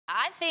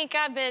I think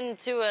I've been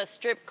to a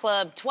strip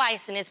club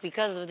twice, and it's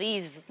because of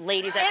these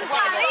ladies at the bar.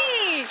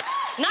 Paris!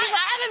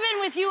 I haven't been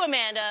with you,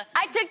 Amanda.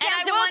 I took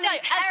down to one in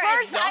Paris. At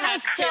first, I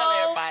was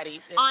everybody.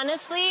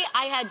 Honestly,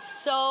 I had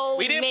so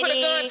We didn't many... put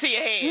a gun to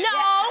your head.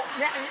 No,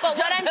 but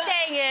what I'm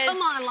saying is...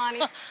 Come on, Lonnie.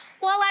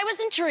 Well, I was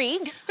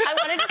intrigued. I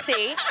wanted to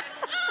see.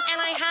 And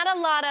I had a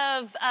lot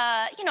of,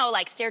 you know,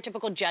 like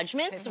stereotypical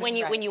judgments when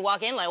you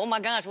walk in, like, oh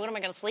my gosh, what am I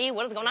going to see?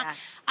 What is going on?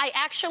 I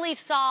actually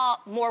saw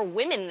more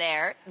women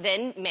there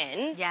than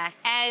men.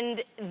 Yes.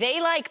 And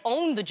they, like,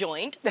 owned the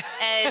joint.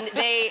 And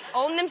they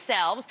owned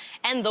themselves.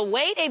 And the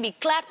way they be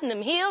clapping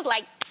them heels,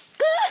 like,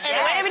 and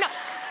the way they be,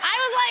 I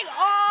was like,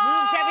 oh.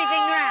 Moves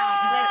everything around.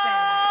 Listen.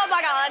 Oh,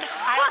 my God.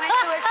 I went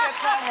to a strip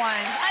club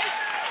once.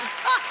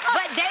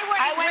 But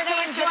were they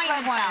enjoying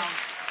themselves?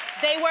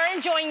 They were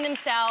enjoying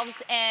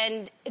themselves,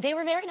 and they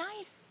were very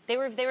nice. They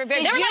were very.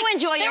 Did you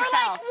enjoy yourself? They were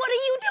like, "What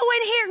are you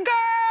doing here,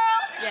 girl?"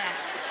 Yeah.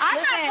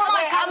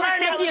 I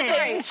learned a few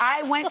things.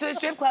 I went to a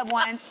strip club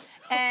once,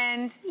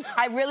 and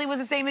I really was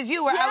the same as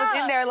you, where I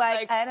was in there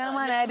like, I don't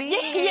want to be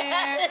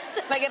here.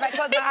 Like, if I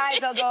close my eyes,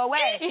 they'll go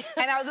away.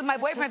 And I was with my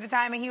boyfriend at the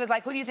time, and he was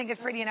like, who do you think is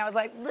pretty? And I was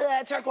like,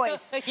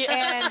 turquoise.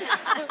 And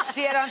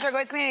she had on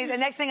turquoise panties. And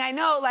next thing I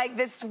know, like,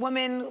 this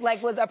woman,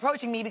 like, was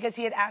approaching me because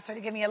he had asked her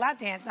to give me a lap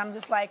dance. And I'm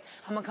just like,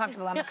 I'm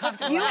uncomfortable, I'm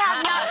uncomfortable. You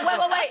have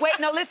not, wait. Wait,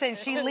 no, listen,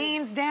 she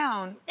leans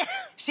down.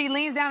 She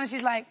leans down, and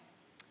she's like,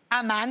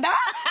 Amanda?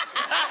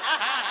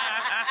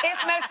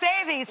 It's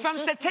Mercedes from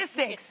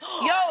Statistics.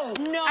 Yo,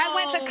 I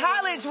went to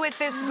college with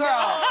this girl.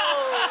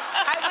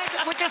 I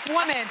went with this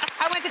woman.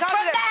 I went to college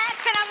with her. From the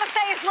accent, I'm gonna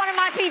say it's one of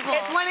my people.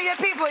 It's one of your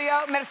people,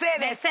 yo,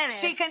 Mercedes. Mercedes.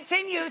 She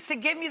continues to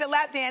give me the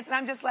lap dance, and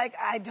I'm just like,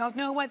 I don't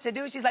know what to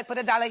do. She's like, put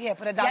 $1 here,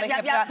 put $1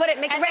 here. Put it,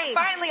 make it rain. And then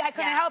finally, I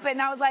couldn't help it,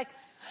 and I was like,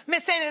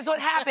 Mercedes, what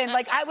happened?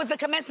 Like, I was the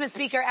commencement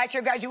speaker at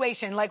your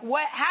graduation. Like,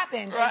 what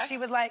happened? And she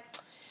was like,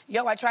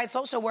 yo, I tried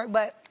social work,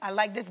 but I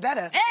like this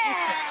better.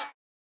 Yeah.